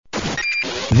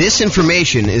This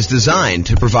information is designed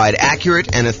to provide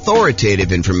accurate and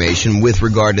authoritative information with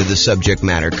regard to the subject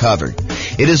matter covered.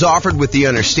 It is offered with the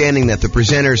understanding that the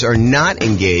presenters are not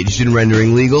engaged in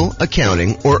rendering legal,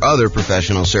 accounting, or other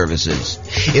professional services.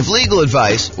 If legal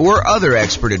advice or other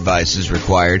expert advice is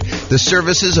required, the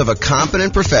services of a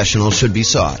competent professional should be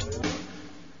sought.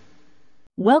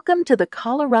 Welcome to the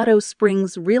Colorado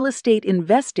Springs Real Estate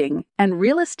Investing and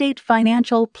Real Estate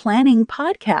Financial Planning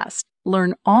Podcast.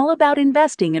 Learn all about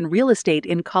investing in real estate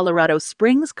in Colorado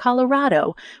Springs,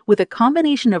 Colorado, with a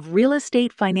combination of real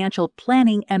estate financial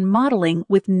planning and modeling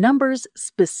with numbers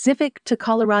specific to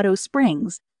Colorado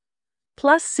Springs,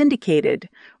 plus syndicated,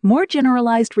 more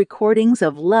generalized recordings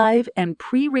of live and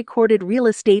pre-recorded real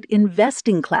estate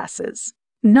investing classes,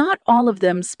 not all of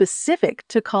them specific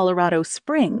to Colorado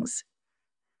Springs.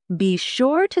 Be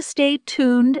sure to stay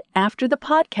tuned after the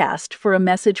podcast for a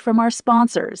message from our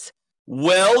sponsors.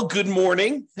 Well, good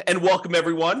morning and welcome,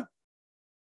 everyone.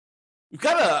 We've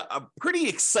got a pretty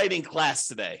exciting class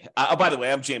today. By the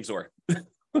way, I'm James Orr.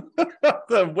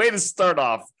 The way to start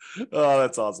off. Oh,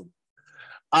 that's awesome.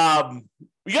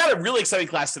 We got a really exciting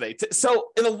class today. So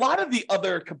in a lot of the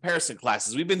other comparison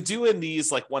classes, we've been doing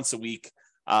these like once a week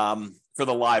for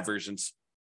the live versions.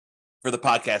 For the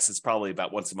podcast, it's probably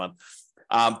about once a month.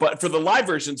 But for the live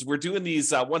versions, we're doing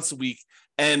these once a week.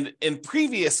 And in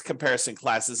previous comparison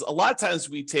classes, a lot of times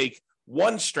we take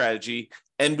one strategy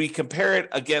and we compare it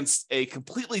against a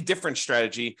completely different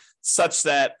strategy such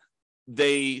that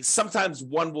sometimes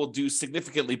one will do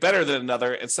significantly better than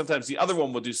another, and sometimes the other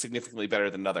one will do significantly better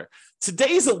than another.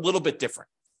 Today is a little bit different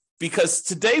because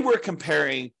today we're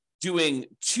comparing doing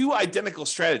two identical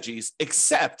strategies,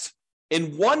 except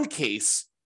in one case,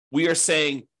 we are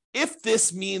saying, if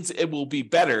this means it will be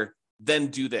better, then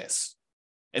do this.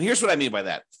 And here's what I mean by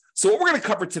that. So what we're going to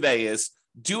cover today is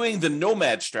doing the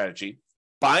nomad strategy,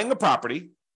 buying a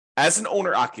property as an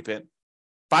owner-occupant,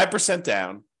 5%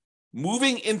 down,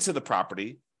 moving into the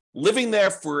property, living there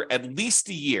for at least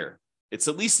a year. It's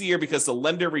at least a year because the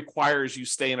lender requires you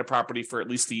stay in a property for at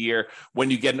least a year when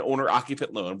you get an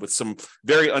owner-occupant loan, with some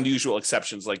very unusual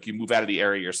exceptions, like you move out of the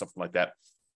area or something like that.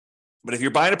 But if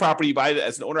you're buying a property, you buy it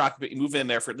as an owner-occupant, you move in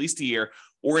there for at least a year,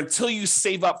 or until you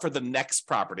save up for the next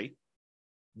property.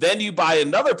 Then you buy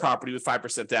another property with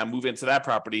 5% down, move into that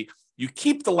property. You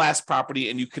keep the last property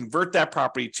and you convert that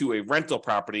property to a rental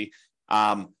property.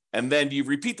 And then you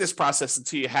repeat this process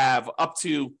until you have up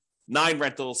to 9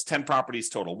 rentals, 10 properties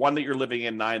total, one that you're living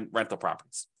in, 9 rental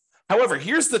properties. However,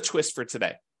 here's the twist for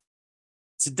today.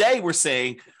 Today, we're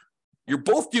saying you're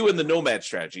both doing the nomad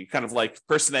strategy, kind of like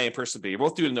person A and person B. You're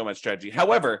both doing the nomad strategy.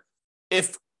 However,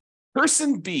 if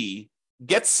person B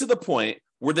gets to the point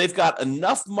where they've got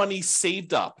enough money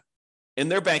saved up in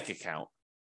their bank account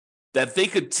that they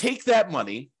could take that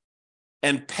money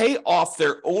and pay off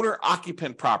their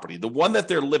owner-occupant property, the one that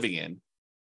they're living in,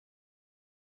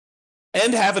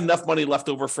 and have enough money left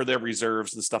over for their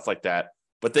reserves and stuff like that,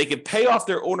 but they could pay off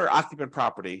their owner-occupant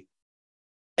property.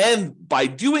 And by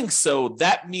doing so,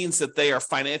 that means that they are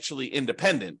financially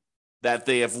independent, that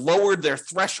they have lowered their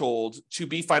threshold to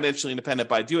be financially independent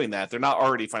by doing that. They're not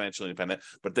already financially independent,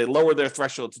 but they lower their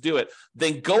threshold to do it.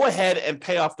 Then go ahead and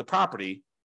pay off the property,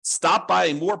 stop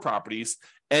buying more properties,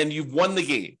 and you've won the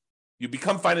game. You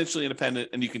become financially independent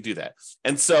and you can do that.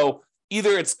 And so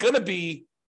either it's going to be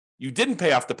you didn't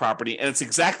pay off the property and it's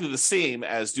exactly the same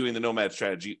as doing the nomad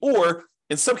strategy, or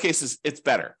in some cases, it's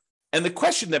better. And the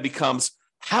question then becomes,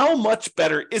 how much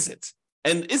better is it?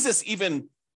 And is this even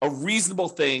a reasonable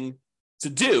thing to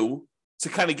do to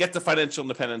kind of get to financial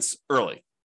independence early?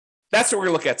 That's what we're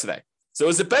going to look at today. So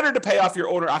is it better to pay off your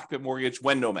owner-occupant mortgage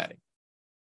when nomading?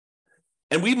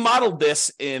 And we modeled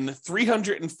this in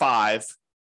 305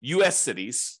 U.S.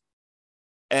 cities,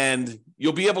 and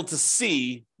you'll be able to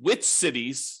see which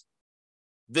cities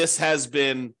this has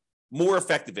been more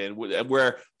effective in,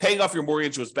 where paying off your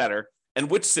mortgage was better,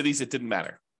 and which cities it didn't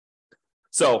matter.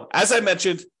 So as I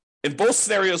mentioned, in both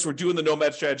scenarios, we're doing the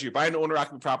nomad strategy. You're buying an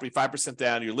owner-occupant property, 5%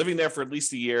 down. You're living there for at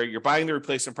least a year. You're buying the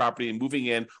replacement property and moving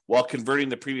in while converting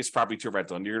the previous property to a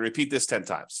rental. And you're going to repeat this 10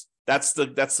 times. That's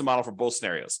the model for both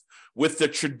scenarios. With the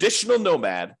traditional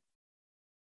nomad,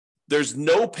 there's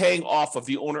no paying off of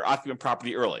the owner-occupant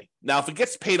property early. Now, if it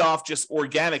gets paid off just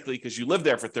organically because you lived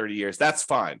there for 30 years, that's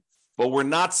fine. But we're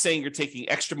not saying you're taking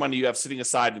extra money you have sitting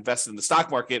aside, invested in the stock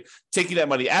market, taking that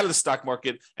money out of the stock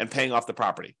market and paying off the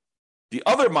property. The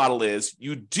other model is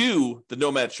you do the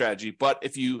nomad strategy, but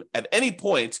if you, at any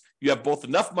point, you have both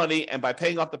enough money and by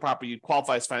paying off the property, you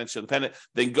qualify as financially independent,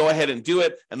 then go ahead and do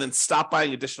it and then stop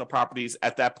buying additional properties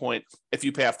at that point if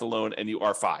you pay off the loan and you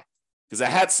are fine. Because I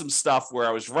had some stuff where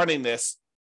I was running this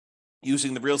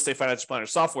using the real estate financial planner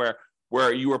software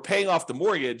where you were paying off the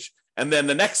mortgage. And then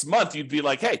the next month you'd be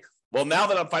like, hey, well, now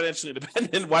that I'm financially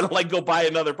independent, why don't I go buy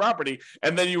another property?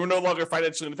 And then you were no longer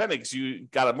financially independent because you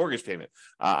got a mortgage payment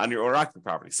on your owner-occupant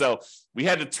property. So we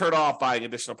had to turn off buying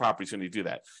additional properties when you do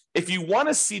that. If you want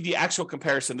to see the actual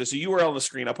comparison, there's a URL on the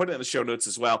screen. I'll put it in the show notes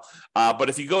as well. But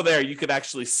if you go there, you could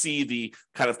actually see the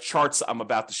kind of charts I'm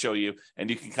about to show you, and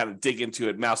you can kind of dig into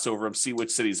it, mouse over them, see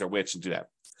which cities are which, and do that.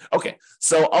 Okay,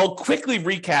 so I'll quickly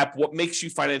recap what makes you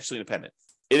financially independent.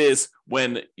 It is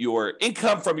when your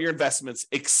income from your investments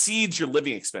exceeds your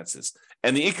living expenses.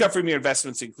 And the income from your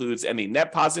investments includes any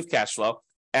net positive cash flow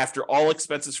after all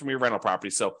expenses from your rental property.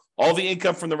 So all the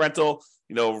income from the rental,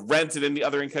 rent and any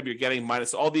other income you're getting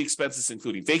minus all the expenses,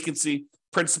 including vacancy,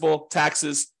 principal,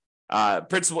 taxes,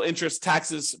 principal, interest,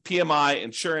 taxes, PMI,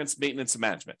 insurance, maintenance, and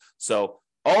management. So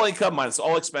all income minus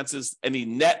all expenses, any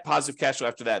net positive cash flow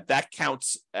after that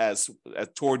counts as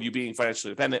toward you being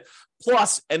financially independent,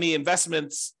 plus any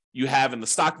investments you have in the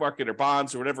stock market or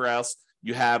bonds or whatever else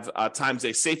you have times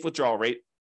a safe withdrawal rate.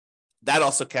 That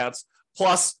also counts.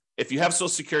 Plus, if you have Social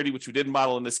Security, which we didn't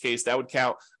model in this case, that would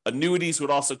count. Annuities would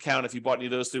also count if you bought any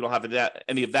of those. We don't have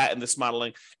any of that in this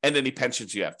modeling, and any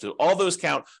pensions you have. So all those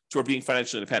count toward being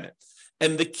financially independent.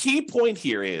 And the key point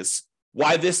here is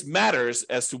why this matters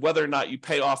as to whether or not you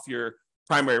pay off your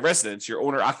primary residence, your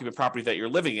owner-occupant property that you're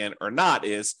living in or not,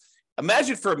 is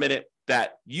imagine for a minute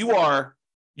that you are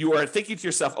thinking to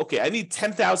yourself, okay, I need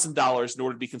 $10,000 in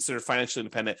order to be considered financially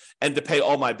independent and to pay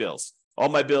all my bills. All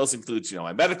my bills includes,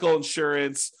 my medical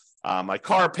insurance, my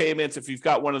car payments, if you've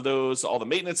got one of those, all the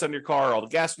maintenance on your car, all the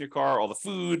gas in your car, all the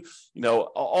food,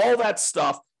 all that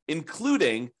stuff,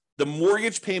 including the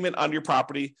mortgage payment on your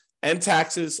property, and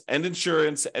taxes and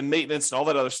insurance and maintenance and all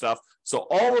that other stuff. So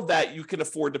all of that you can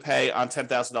afford to pay on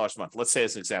 $10,000 a month, let's say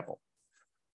as an example.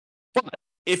 But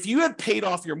if you had paid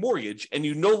off your mortgage and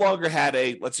you no longer had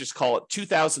let's just call it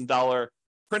 $2,000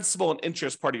 principal and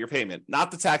interest part of your payment,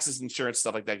 not the taxes, insurance,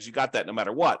 stuff like that, because you got that no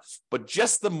matter what, but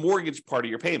just the mortgage part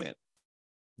of your payment,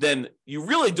 then you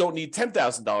really don't need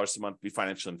 $10,000 a month to be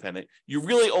financially independent. You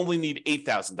really only need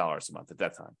 $8,000 a month at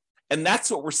that time. And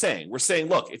that's what we're saying. We're saying,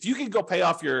 look, if you can go pay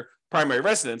off your primary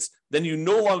residence, then you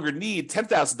no longer need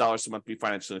 $10,000 a month to be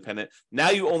financially independent.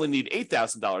 Now you only need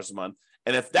 $8,000 a month.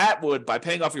 And if that would, by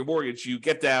paying off your mortgage, you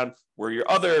get down where your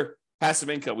other passive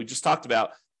income we just talked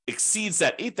about exceeds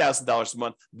that $8,000 a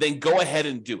month, then go ahead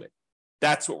and do it.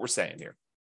 That's what we're saying here.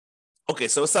 Okay,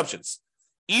 so assumptions.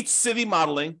 Each city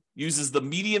modeling uses the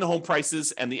median home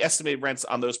prices and the estimated rents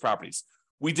on those properties.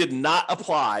 We did not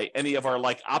apply any of our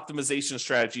optimization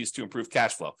strategies to improve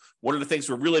cash flow. One of the things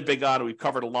we're really big on, and we've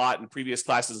covered a lot in previous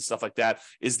classes and stuff like that,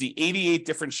 is the 88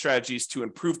 different strategies to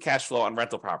improve cash flow on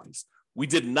rental properties. We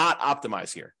did not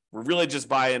optimize here. We're really just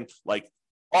buying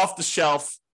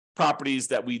off-the-shelf properties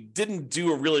that we didn't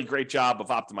do a really great job of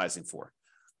optimizing for.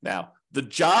 Now, the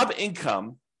job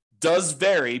income does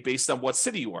vary based on what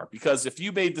city you are, because if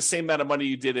you made the same amount of money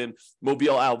you did in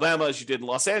Mobile, Alabama as you did in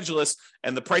Los Angeles,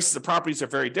 and the prices of properties are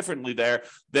very differently there,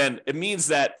 then it means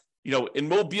that, in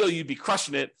Mobile you'd be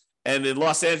crushing it, and in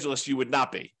Los Angeles you would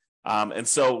not be. And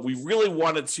so we really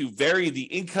wanted to vary the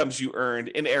incomes you earned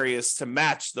in areas to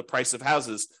match the price of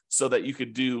houses so that you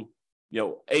could do,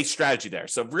 a strategy there.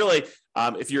 So really,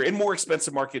 if you're in more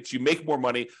expensive markets, you make more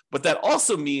money, but that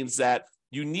also means that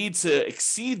you need to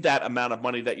exceed that amount of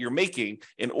money that you're making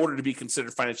in order to be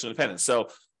considered financially independent. So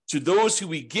to those who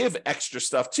we give extra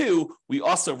stuff to, we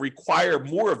also require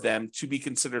more of them to be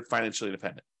considered financially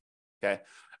independent. Okay.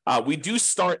 We do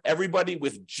start everybody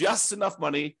with just enough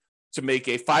money to make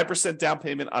a 5% down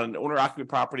payment on an owner-occupant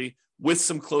property with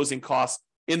some closing costs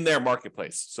in their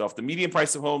marketplace. So if the median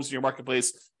price of homes in your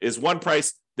marketplace is one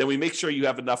price, then we make sure you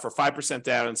have enough for 5%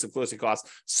 down and some closing costs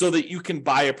so that you can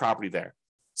buy a property there.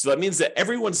 So that means that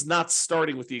everyone's not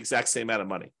starting with the exact same amount of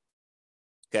money.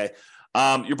 Okay.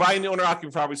 You're buying the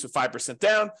owner-occupant properties with 5%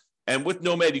 down, and with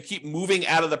Nomad, you keep moving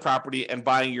out of the property and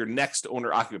buying your next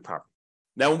owner-occupant property.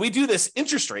 Now, when we do this, the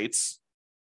interest rates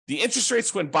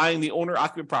when buying the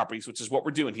owner-occupant properties, which is what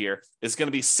we're doing here, is going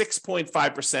to be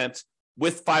 6.5%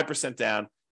 with 5% down.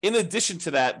 In addition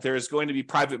to that, there is going to be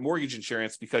private mortgage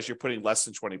insurance because you're putting less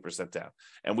than 20% down.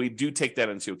 And we do take that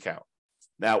into account.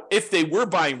 Now, if they were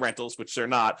buying rentals, which they're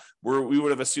not, we would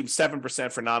have assumed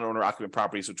 7% for non-owner occupant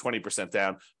properties with 20%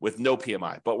 down with no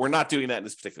PMI. But we're not doing that in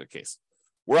this particular case.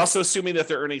 We're also assuming that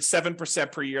they're earning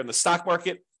 7% per year in the stock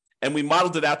market. And we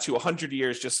modeled it out to 100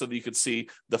 years just so that you could see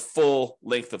the full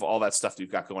length of all that stuff that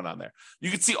you've got going on there.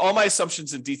 You can see all my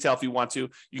assumptions in detail if you want to.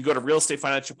 You can go to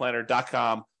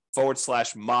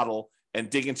realestatefinancialplanner.com/model and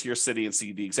dig into your city and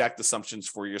see the exact assumptions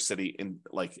for your city in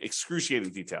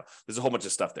excruciating detail. There's a whole bunch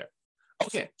of stuff there.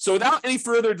 Okay, so without any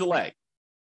further delay,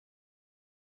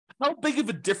 how big of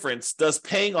a difference does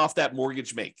paying off that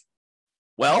mortgage make?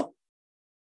 Well,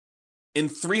 in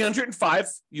 305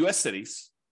 US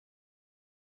cities,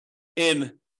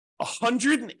 in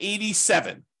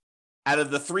 187 out of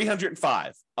the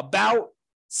 305, about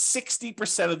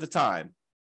 60% of the time,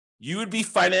 you would be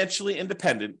financially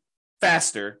independent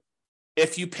faster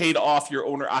if you paid off your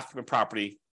owner-occupant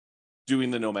property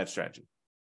doing the nomad strategy.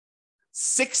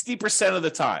 60% of the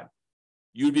time,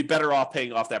 you would be better off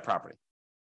paying off that property.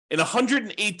 In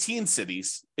 118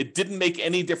 cities, it didn't make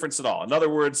any difference at all. In other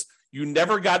words, you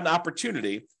never got an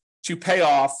opportunity to pay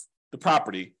off the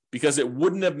property because it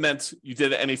wouldn't have meant you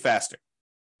did it any faster.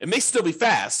 It may still be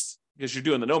fast because you're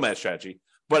doing the nomad strategy,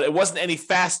 but it wasn't any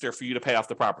faster for you to pay off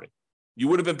the property. You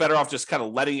would have been better off just kind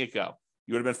of letting it go.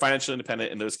 You would have been financially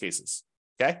independent in those cases,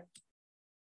 okay?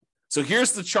 So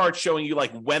here's the chart showing you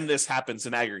like when this happens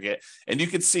in aggregate. And you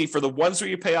can see for the ones where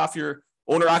you pay off your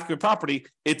owner-occupant property,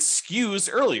 it skews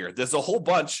earlier. There's a whole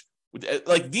bunch.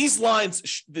 Like these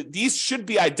lines, these should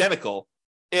be identical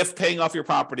if paying off your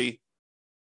property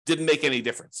didn't make any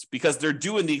difference because they're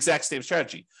doing the exact same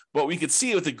strategy. But we could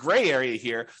see with the gray area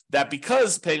here that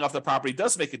because paying off the property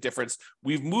does make a difference,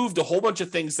 we've moved a whole bunch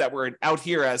of things that were out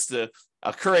here as the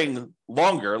occurring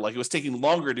longer, like it was taking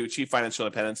longer to achieve financial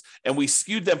independence, and we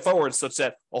skewed them forward such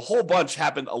that a whole bunch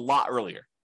happened a lot earlier,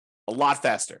 a lot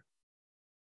faster.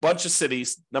 Bunch of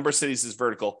cities, number of cities is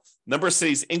vertical, number of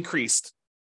cities increased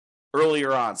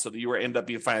earlier on so that you end up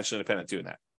being financially independent doing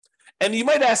that. And you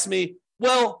might ask me,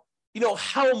 well,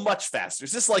 how much faster?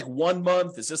 Is this like 1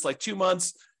 month? Is this like 2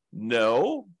 months?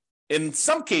 No. In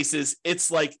some cases,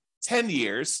 it's like 10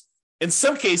 years. In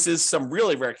some cases, some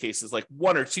really rare cases, like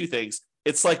 1 or 2 things,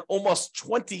 it's like almost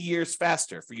 20 years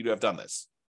faster for you to have done this,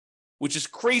 which is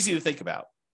crazy to think about.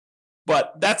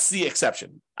 But that's the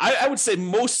exception. I would say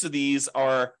most of these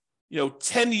are,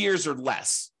 10 years or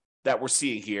less that we're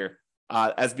seeing here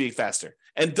as being faster.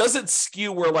 And does it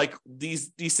skew where like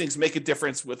these things make a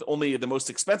difference with only the most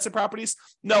expensive properties?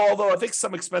 No, although I think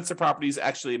some expensive properties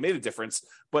actually made a difference.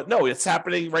 But no, it's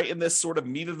happening right in this sort of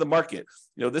meat of the market.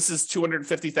 This is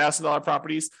 $250,000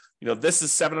 properties. This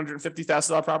is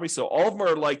 $750,000 properties. So all of them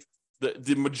are like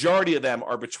the majority of them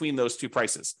are between those two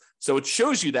prices. So it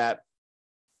shows you that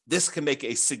this can make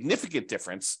a significant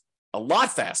difference a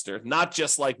lot faster, not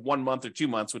just like 1 month or 2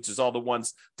 months, which is all the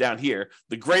ones down here.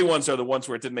 The gray ones are the ones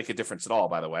where it didn't make a difference at all,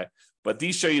 by the way. But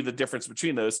these show you the difference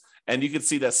between those. And you can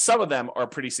see that some of them are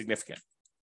pretty significant.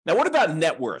 Now, what about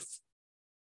net worth?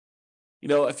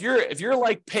 If you're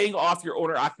like paying off your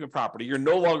owner-occupant property, you're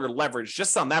no longer leveraged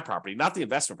just on that property, not the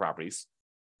investment properties,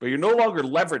 but you're no longer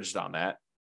leveraged on that.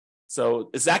 So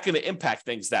is that going to impact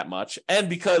things that much? And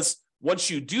because once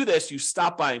you do this, you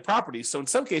stop buying properties. So in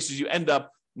some cases, you end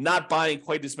up not buying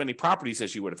quite as many properties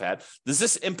as you would have had. Does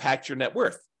this impact your net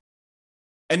worth?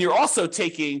 And you're also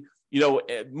taking,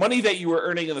 money that you were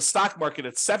earning in the stock market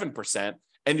at 7%,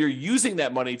 and you're using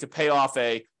that money to pay off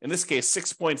in this case,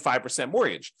 6.5%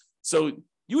 mortgage. So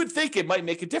you would think it might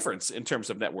make a difference in terms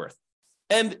of net worth.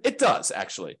 And it does,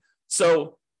 actually.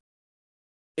 So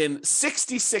in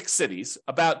 66 cities,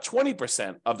 about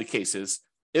 20% of the cases,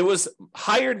 it was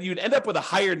higher. You'd end up with a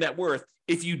higher net worth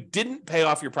if you didn't pay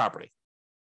off your property.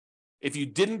 If you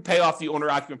didn't pay off the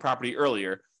owner-occupant property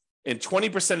earlier, in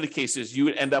 20% of the cases, you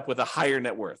would end up with a higher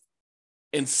net worth.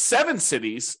 In 7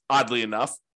 cities, oddly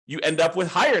enough, you end up with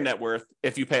higher net worth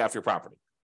if you pay off your property,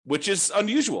 which is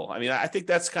unusual. I mean, I think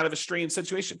that's kind of a strange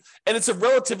situation. And it's a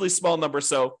relatively small number,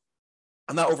 so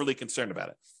I'm not overly concerned about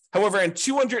it. However, in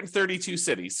 232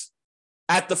 cities,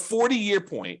 at the 40-year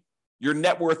point, your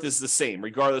net worth is the same,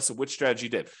 regardless of which strategy you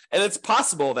did. And it's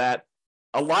possible that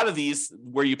a lot of these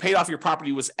where you paid off your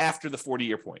property was after the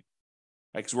 40-year point,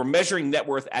 right? Because we're measuring net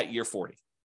worth at year 40.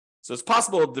 So it's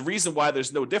possible the reason why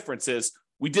there's no difference is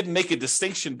we didn't make a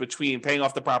distinction between paying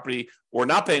off the property or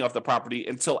not paying off the property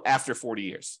until after 40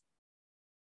 years.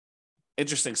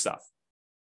 Interesting stuff.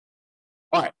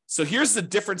 All right, so here's the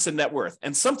difference in net worth.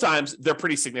 And sometimes they're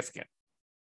pretty significant.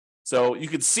 So you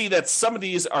can see that some of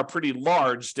these are pretty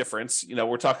large difference.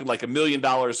 We're talking like $1 million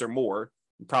or more.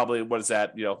 Probably, what is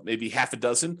that? Maybe half a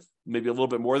dozen, maybe a little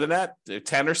bit more than that,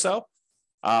 10 or so.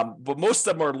 But most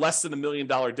of them are less than $1 million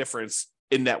difference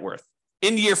in net worth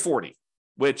in year 40,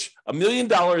 which $1 million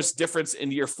difference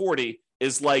in year 40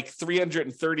 is like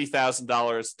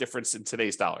 $330,000 difference in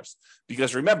today's dollars.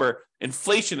 Because remember,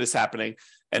 inflation is happening,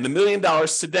 and $1 million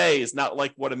today is not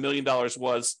like what $1 million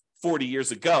was 40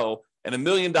 years ago, and $1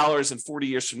 million in 40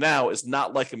 years from now is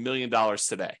not like $1 million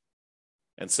today.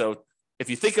 And so if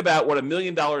you think about what $1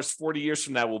 million 40 years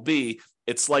from now will be,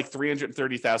 it's like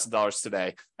 $330,000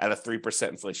 today at a 3%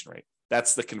 inflation rate.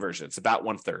 That's the conversion. It's about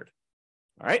 1/3.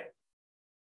 All right.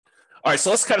 All right. So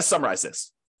let's kind of summarize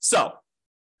this. So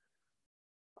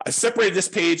I separated this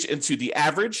page into the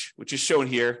average, which is shown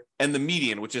here, and the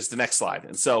median, which is the next slide.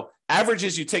 And so average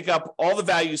is you take up all the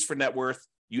values for net worth,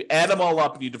 you add them all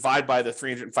up, and you divide by the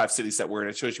 305 cities that we're in.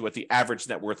 It shows you what the average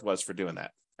net worth was for doing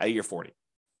that at year 40.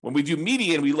 When we do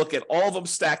median, we look at all of them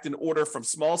stacked in order from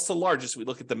smallest to largest. We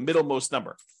look at the middlemost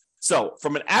number. So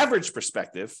from an average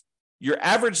perspective, your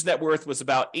average net worth was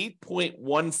about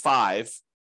 $8.15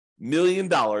 million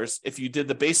if you did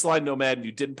the baseline nomad and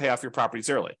you didn't pay off your properties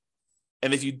early.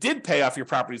 And if you did pay off your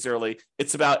properties early,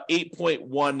 it's about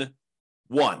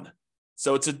 8.11.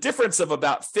 So it's a difference of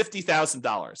about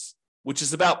 $50,000, which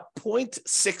is about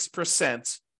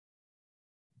 0.6%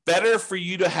 better for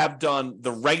you to have done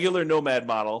the regular nomad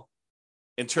model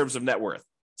in terms of net worth.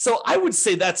 So I would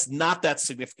say that's not that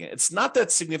significant. It's not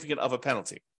that significant of a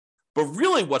penalty. But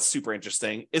really what's super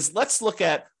interesting is let's look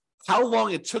at how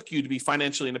long it took you to be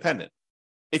financially independent.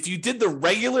 If you did the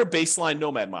regular baseline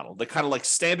nomad model, the kind of like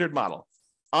standard model,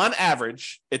 on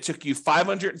average, it took you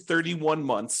 531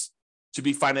 months to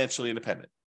be financially independent.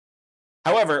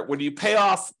 However, when you pay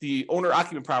off the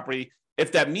owner-occupant property,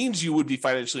 if that means you would be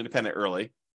financially independent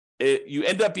early, you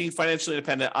end up being financially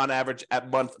independent on average at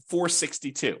month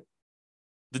 462.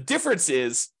 The difference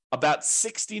is about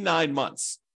 69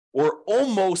 months or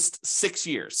almost 6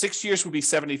 years. 6 years would be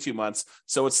 72 months.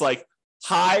 So it's like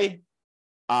high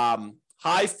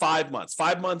 5 months,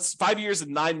 5 years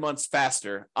and 9 months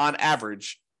faster on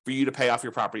average for you to pay off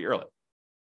your property early.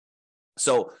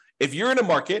 So if you're in a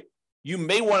market, you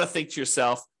may want to think to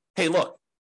yourself, hey, look,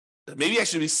 maybe I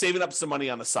should be saving up some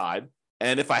money on the side.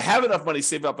 And if I have enough money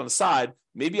saved up on the side,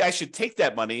 maybe I should take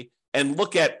that money and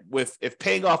look at if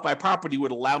paying off my property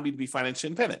would allow me to be financially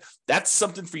independent. That's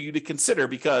something for you to consider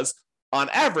because on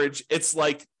average, it's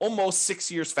like almost 6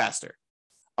 years faster.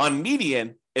 On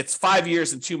median, it's 5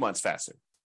 years and 2 months faster.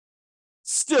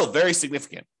 Still very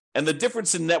significant. And the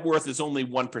difference in net worth is only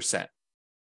 1%.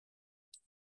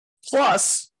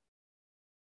 Plus,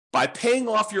 by paying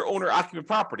off your owner-occupant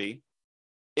property,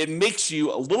 it makes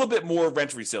you a little bit more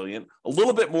rent resilient, a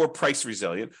little bit more price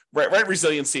resilient. Rent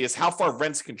resiliency is how far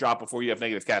rents can drop before you have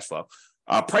negative cash flow.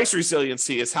 Price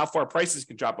resiliency is how far prices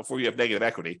can drop before you have negative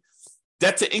equity.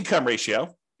 Debt to income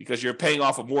ratio, because you're paying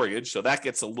off a mortgage, so that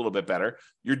gets a little bit better.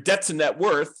 Your debt to net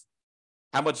worth,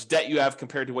 how much debt you have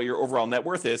compared to what your overall net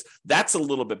worth is, that's a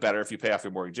little bit better if you pay off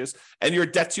your mortgages. And your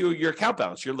debt to your account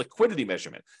balance, your liquidity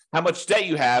measurement, how much debt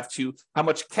you have to how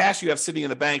much cash you have sitting in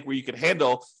the bank where you can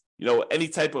handle any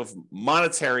type of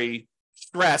monetary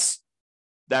stress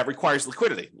that requires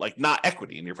liquidity, like not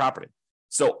equity in your property.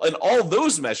 So in all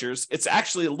those measures, it's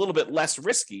actually a little bit less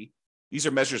risky. These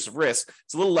are measures of risk.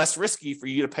 It's a little less risky for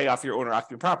you to pay off your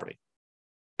owner-occupant property.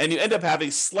 And you end up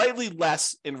having slightly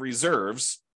less in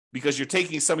reserves because you're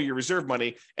taking some of your reserve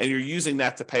money and you're using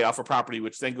that to pay off a property,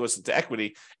 which then goes into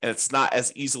equity, and it's not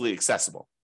as easily accessible.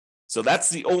 So that's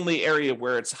the only area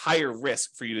where it's higher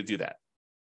risk for you to do that.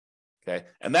 Okay.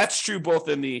 And that's true both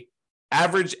in the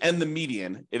average and the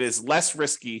median. It is less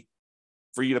risky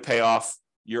for you to pay off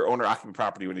your owner-occupant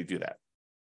property when you do that.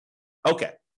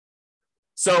 Okay.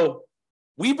 So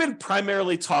we've been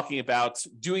primarily talking about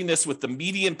doing this with the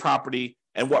median property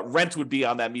and what rent would be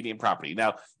on that median property.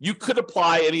 Now, you could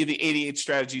apply any of the 88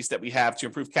 strategies that we have to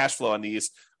improve cash flow on these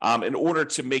in order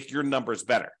to make your numbers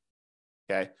better.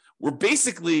 Okay. We're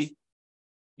basically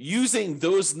using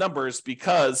those numbers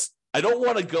because I don't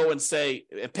want to go and say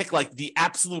and pick like the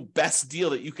absolute best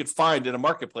deal that you could find in a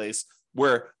marketplace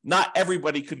where not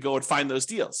everybody could go and find those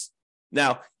deals.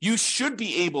 Now, you should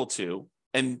be able to,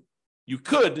 and you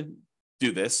could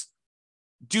do this,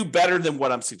 do better than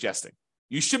what I'm suggesting.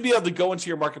 You should be able to go into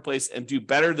your marketplace and do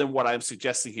better than what I'm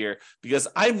suggesting here because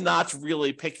I'm not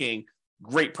really picking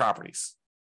great properties.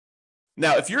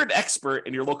 Now, if you're an expert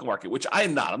in your local market, which I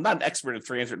am not, I'm not an expert in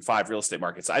 305 real estate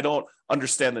markets. I don't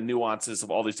understand the nuances of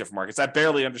all these different markets. I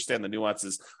barely understand the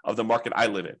nuances of the market I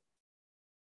live in.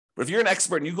 But if you're an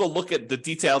expert and you go look at the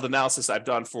detailed analysis I've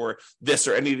done for this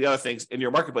or any of the other things in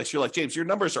your marketplace, you're like, James, your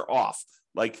numbers are off.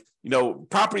 Like,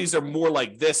 properties are more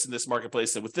like this in this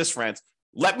marketplace than with this rent.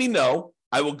 Let me know.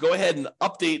 I will go ahead and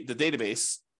update the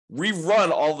database,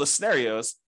 rerun all the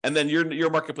scenarios, and then your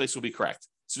marketplace will be correct.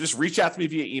 So just reach out to me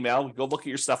via email, go look at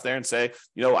your stuff there and say,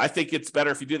 I think it's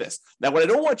better if you do this. Now, what I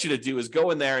don't want you to do is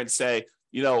go in there and say,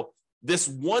 this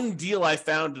one deal I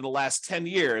found in the last 10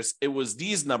 years, it was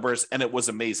these numbers and it was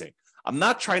amazing. I'm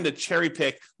not trying to cherry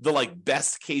pick the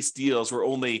best case deals where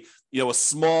only, a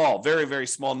small, very, very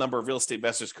small number of real estate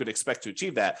investors could expect to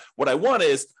achieve that. What I want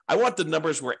is the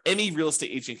numbers where any real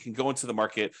estate agent can go into the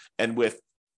market and with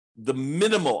the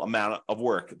minimal amount of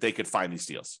work they could find these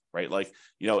deals, right? Like,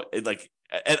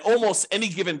 at almost any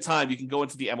given time, you can go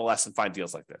into the MLS and find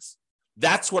deals like this.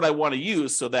 That's what I want to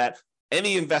use so that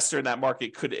any investor in that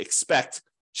market could expect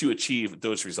to achieve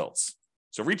those results.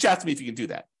 So reach out to me if you can do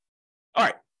that. All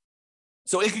right.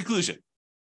 So in conclusion,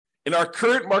 in our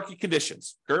current market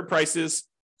conditions, current prices,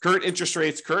 current interest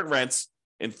rates, current rents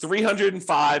in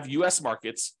 305 US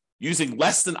markets, using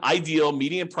less than ideal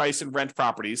median price and rent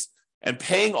properties and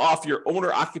paying off your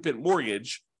owner-occupant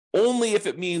mortgage only if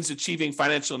it means achieving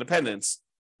financial independence,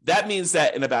 that means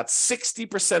that in about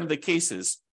 60% of the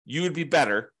cases, you would be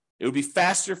better. It would be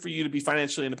faster for you to be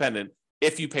financially independent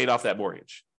if you paid off that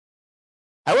mortgage.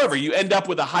 However, you end up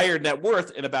with a higher net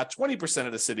worth in about 20%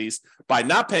 of the cities by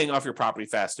not paying off your property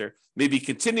faster, maybe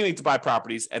continuing to buy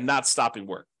properties and not stopping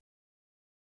work.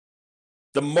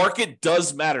 The market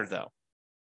does matter, though.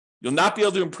 You'll not be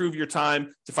able to improve your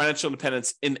time to financial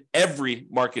independence in every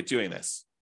market doing this.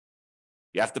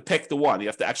 You have to pick the one. You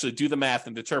have to actually do the math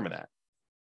and determine that.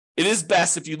 It is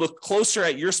best if you look closer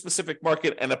at your specific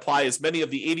market and apply as many of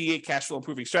the 88 cash flow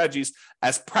improving strategies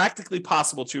as practically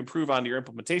possible to improve on your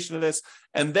implementation of this,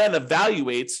 and then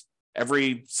evaluate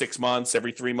every 6 months,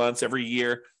 every 3 months, every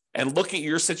year, and look at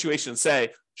your situation and say,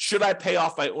 should I pay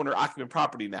off my owner-occupant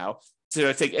property now? Should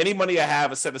I take any money I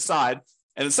have and set aside?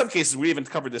 And in some cases, we even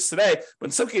covered this today, but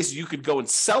in some cases, you could go and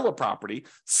sell a property,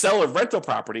 sell a rental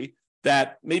property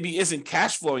that maybe isn't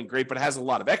cash flowing great, but has a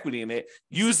lot of equity in it.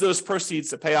 Use those proceeds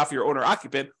to pay off your owner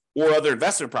occupant or other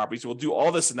investment properties. We'll do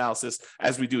all this analysis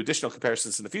as we do additional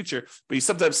comparisons in the future. But you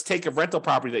sometimes take a rental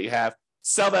property that you have,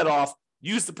 sell that off,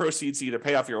 use the proceeds to either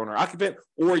pay off your owner occupant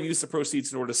or use the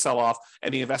proceeds in order to sell off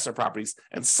any investment properties.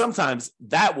 And sometimes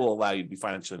that will allow you to be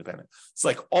financially independent. It's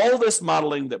like all this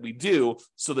modeling that we do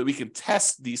so that we can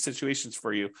test these situations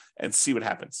for you and see what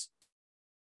happens.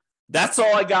 That's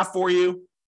all I got for you.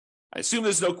 I assume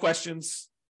there's no questions.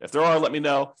 If there are, let me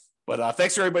know. But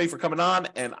thanks everybody for coming on,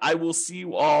 and I will see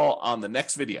you all on the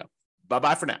next video.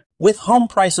 Bye-bye for now. With home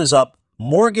prices up,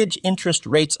 mortgage interest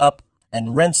rates up,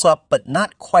 and rents up, but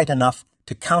not quite enough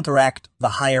to counteract the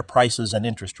higher prices and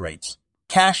interest rates,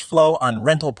 cash flow on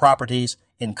rental properties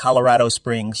in Colorado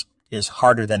Springs is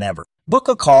harder than ever. Book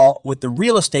a call with the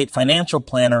Real Estate Financial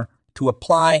Planner to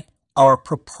apply our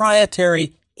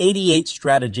proprietary 88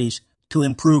 strategies to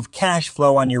improve cash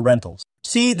flow on your rentals.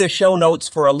 See the show notes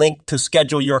for a link to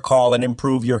schedule your call and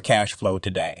improve your cash flow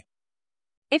today.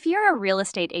 If you're a real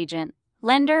estate agent,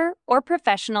 lender, or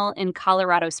professional in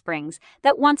Colorado Springs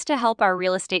that wants to help our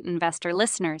real estate investor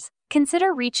listeners,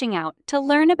 consider reaching out to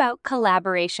learn about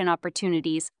collaboration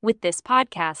opportunities with this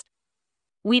podcast.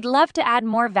 We'd love to add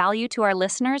more value to our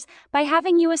listeners by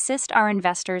having you assist our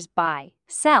investors buy,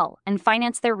 sell, and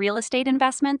finance their real estate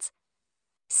investments.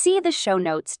 See the show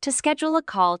notes to schedule a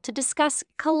call to discuss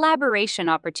collaboration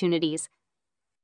opportunities